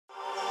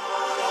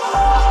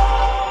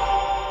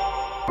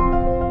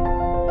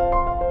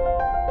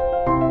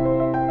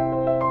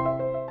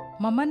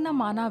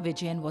Mana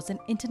Vijayan was an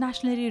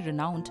internationally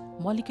renowned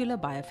molecular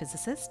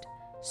biophysicist,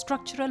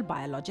 structural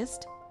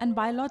biologist, and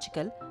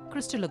biological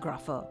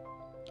crystallographer.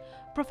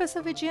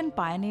 Professor Vijayan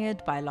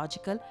pioneered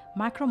biological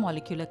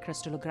macromolecular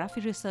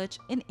crystallography research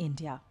in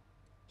India.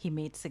 He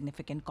made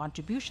significant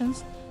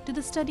contributions to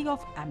the study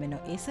of amino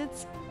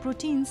acids,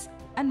 proteins,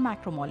 and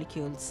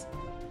macromolecules.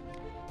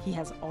 He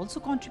has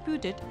also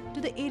contributed to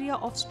the area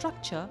of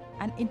structure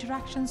and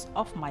interactions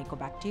of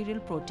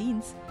mycobacterial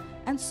proteins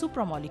and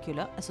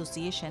supramolecular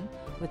association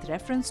with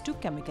reference to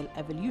chemical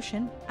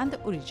evolution and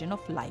the origin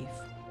of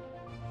life.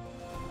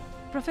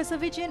 Professor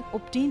Vijayan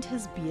obtained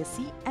his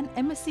BSc and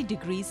MSc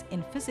degrees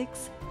in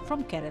physics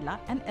from Kerala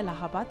and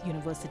Allahabad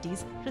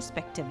universities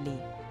respectively.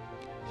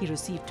 He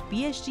received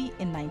PhD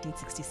in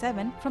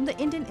 1967 from the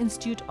Indian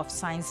Institute of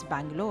Science,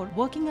 Bangalore,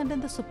 working under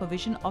the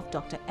supervision of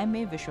Dr.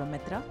 M.A.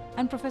 Vishwamitra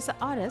and Professor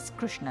R.S.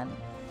 Krishnan.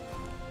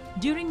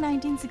 During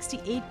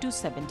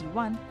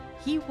 1968-71,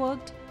 he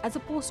worked as a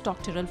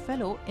postdoctoral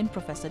fellow in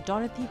Professor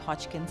Dorothy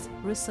Hodgkin's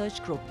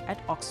research group at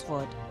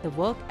Oxford. The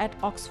work at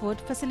Oxford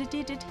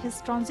facilitated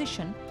his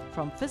transition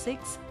from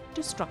physics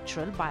to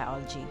structural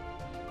biology.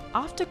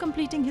 After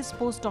completing his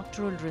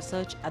postdoctoral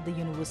research at the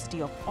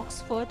University of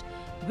Oxford,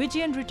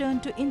 Vijayan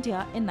returned to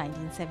India in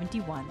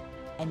 1971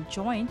 and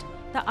joined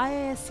the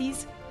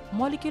IISc's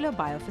Molecular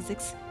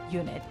Biophysics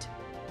Unit.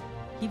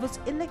 He was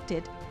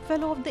elected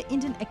Fellow of the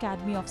Indian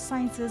Academy of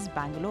Sciences,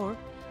 Bangalore,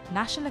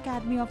 National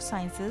Academy of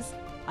Sciences,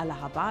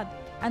 Allahabad,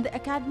 and the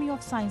Academy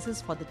of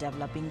Sciences for the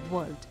Developing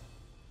World.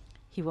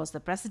 He was the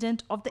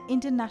President of the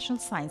Indian National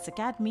Science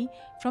Academy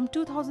from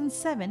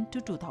 2007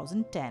 to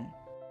 2010.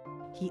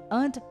 He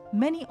earned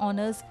many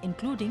honors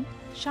including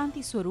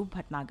Shanti Swarup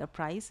Bhatnagar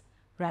Prize,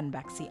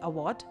 Ranbaxy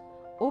Award,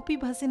 O.P.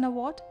 Bhasin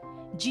Award,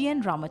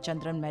 GN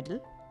Ramachandran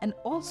Medal, and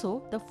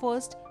also the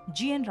first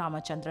GN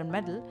Ramachandran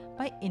Medal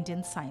by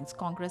Indian Science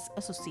Congress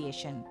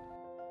Association.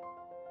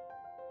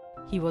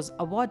 He was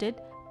awarded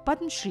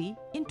Padma Shri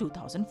in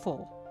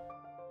 2004.